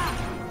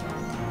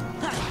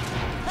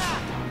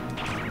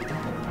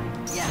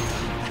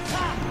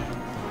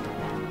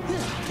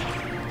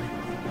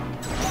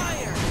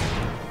Fire.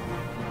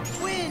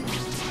 Wind.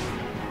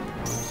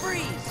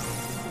 Freeze.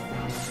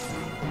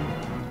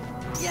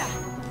 Yeah.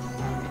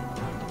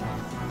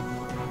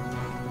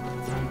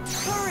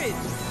 Courage.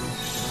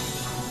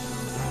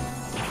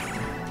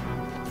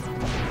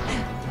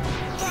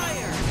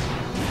 Fire.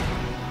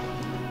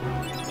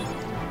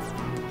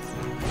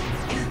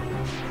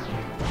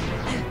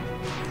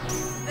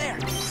 There.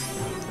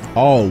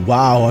 oh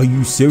wow, are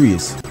you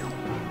serious?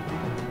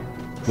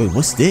 Wait,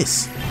 what's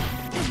this?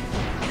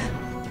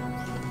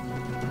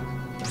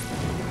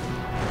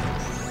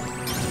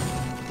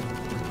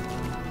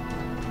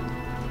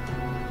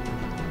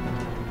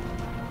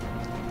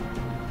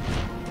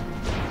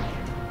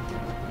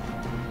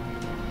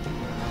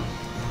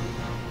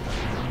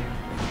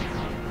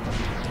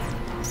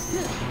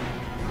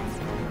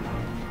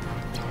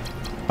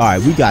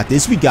 Alright, we got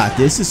this,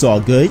 it's all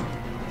good.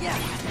 Yeah.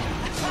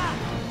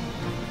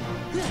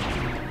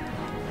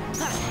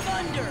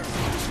 Thunder.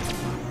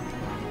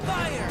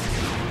 Fire.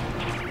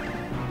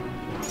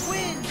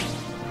 Wind.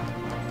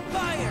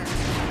 Fire.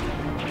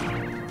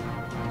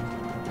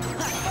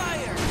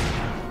 Fire.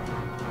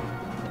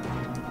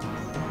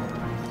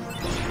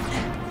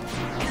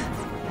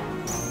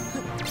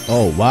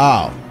 Oh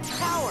wow.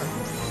 Power.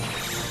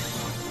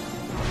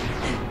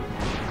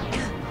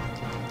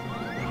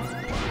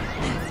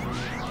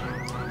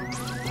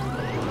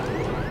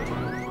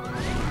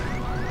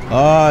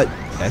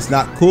 That's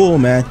not cool,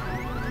 man.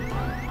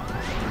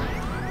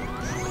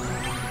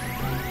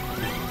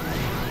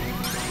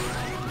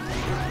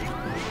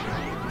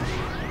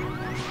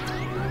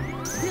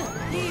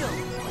 Heal.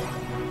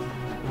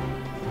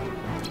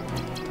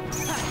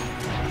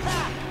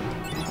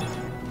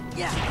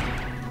 Yeah.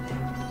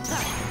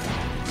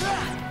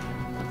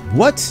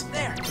 What?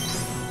 There.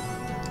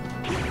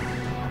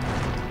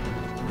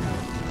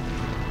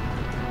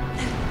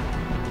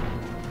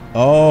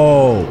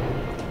 Oh.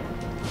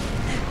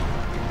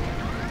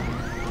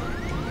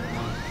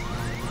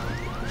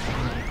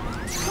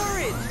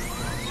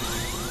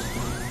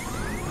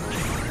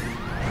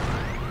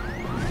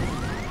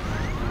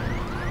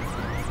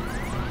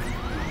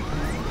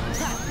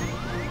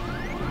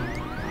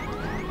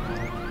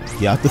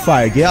 Get out the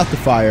fire. Get out the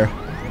fire.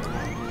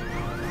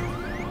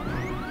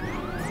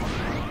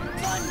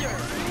 Thunder.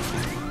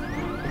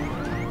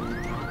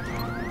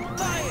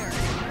 Fire.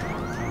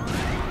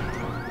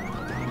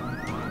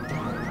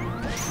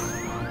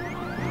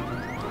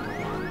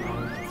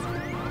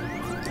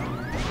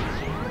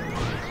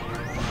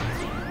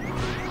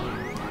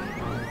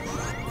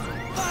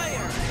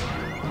 Fire.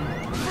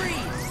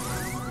 Freeze.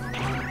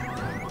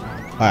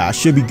 Alright, I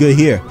should be good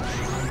here.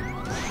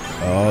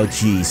 Oh,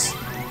 jeez.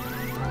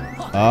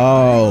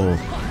 Oh.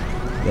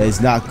 That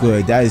is not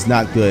good. That is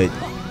not good.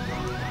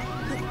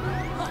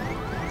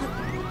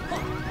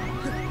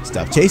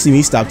 Stop chasing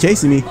me. Stop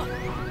chasing me.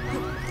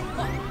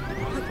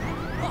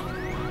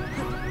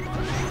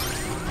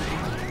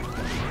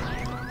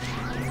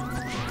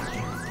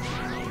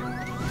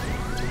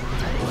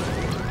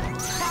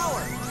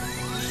 Power.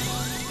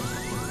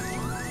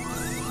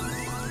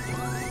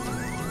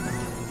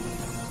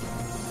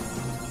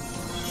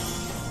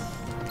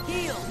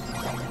 Heal.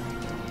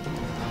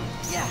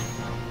 Yeah.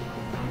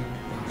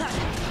 Ha.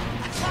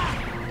 Ha.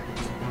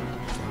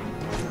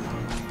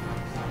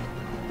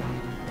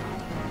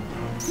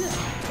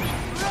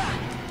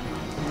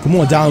 Come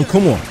on, down.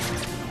 Come on.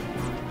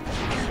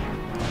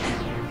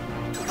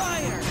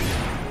 Fire.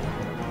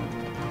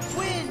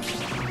 Wind.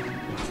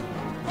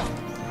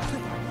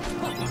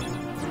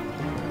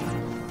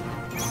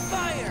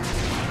 Fire.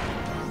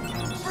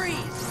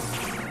 Freeze.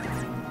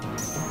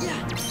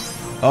 Yeah.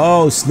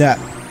 Oh, snap.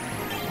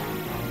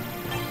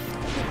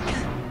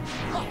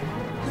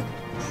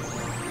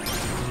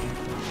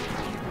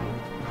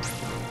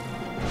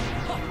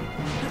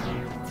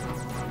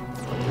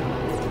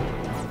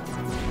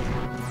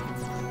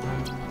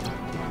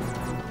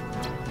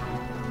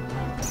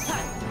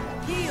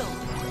 Heal.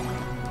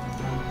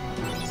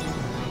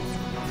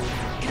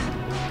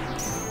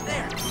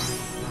 There.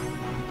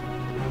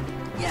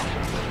 Yeah.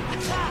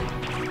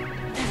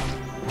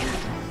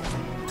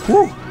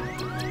 Woo.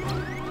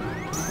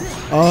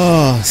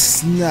 Oh,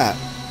 snap.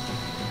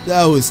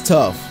 That was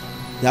tough.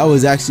 That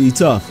was actually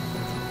tough.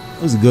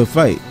 It was a good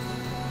fight.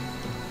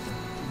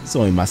 It's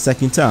only my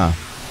second time.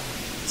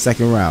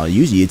 Second round.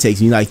 Usually it takes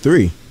me like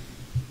 3.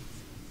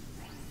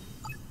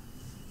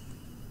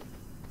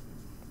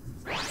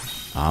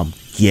 I'm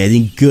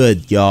getting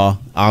good, y'all.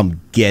 I'm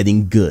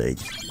getting good.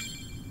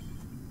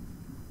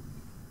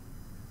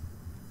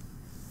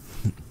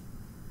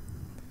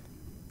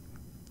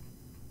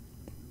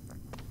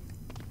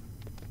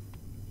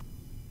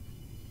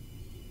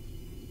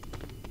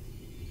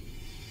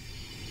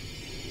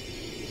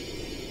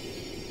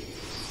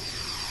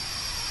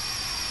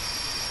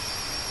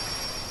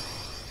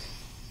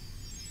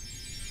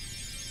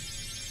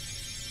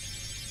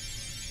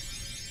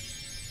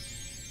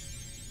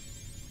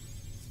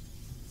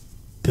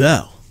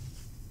 Bell.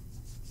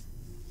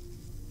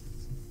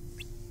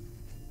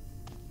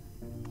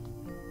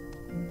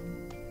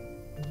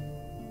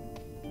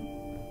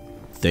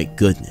 Thank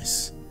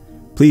goodness.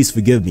 Please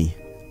forgive me.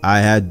 I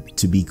had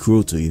to be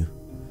cruel to you.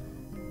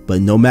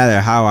 But no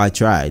matter how I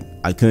tried,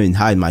 I couldn't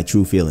hide my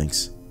true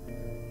feelings.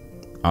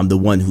 I'm the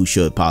one who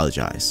should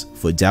apologize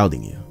for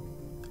doubting you.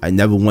 I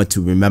never want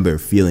to remember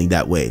feeling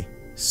that way,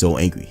 so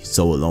angry,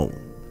 so alone.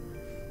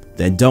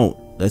 Then don't.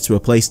 Let's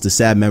replace the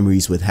sad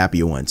memories with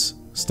happier ones,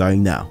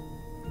 starting now.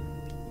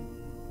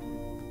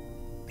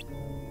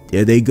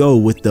 There they go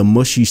with the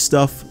mushy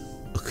stuff.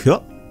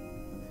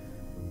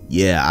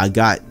 Yeah,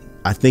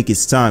 I think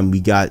it's time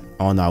we got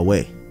on our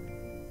way.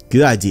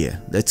 Good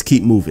idea. Let's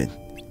keep moving.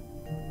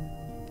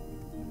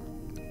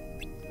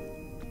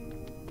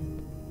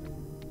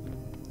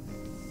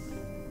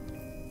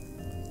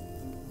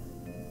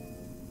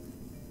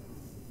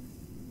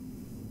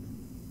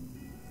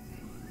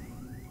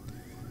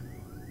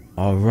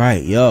 All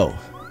right, yo.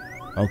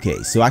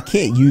 Okay, so I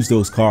can't use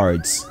those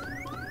cards.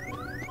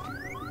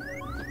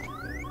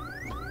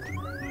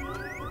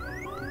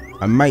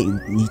 I might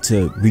need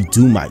to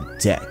redo my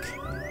deck.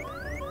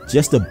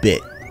 Just a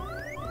bit.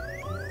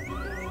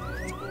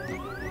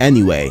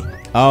 Anyway,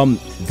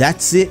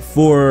 that's it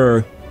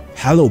for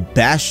Hello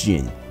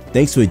Bastion.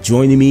 Thanks for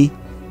joining me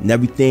and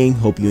everything.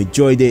 Hope you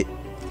enjoyed it.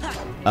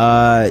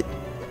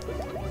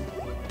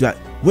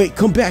 Wait,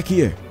 come back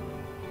here.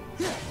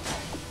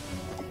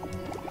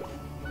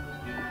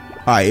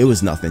 Alright, it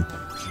was nothing.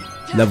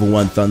 Level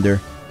 1 Thunder.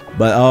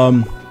 But,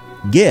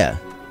 yeah.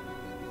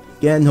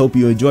 Again, hope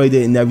you enjoyed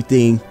it and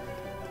everything.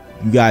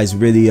 You guys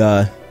really,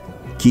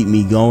 keep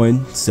me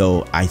going.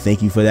 So, I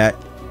thank you for that.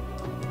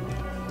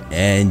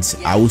 And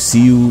I will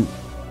see you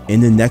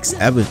in the next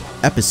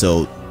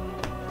episode.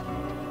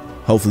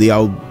 Hopefully,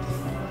 I'll,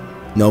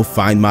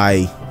 find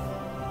my...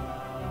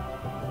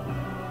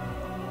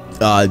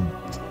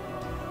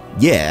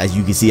 yeah, as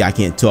you can see, I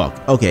can't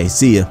talk. Okay,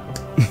 see ya.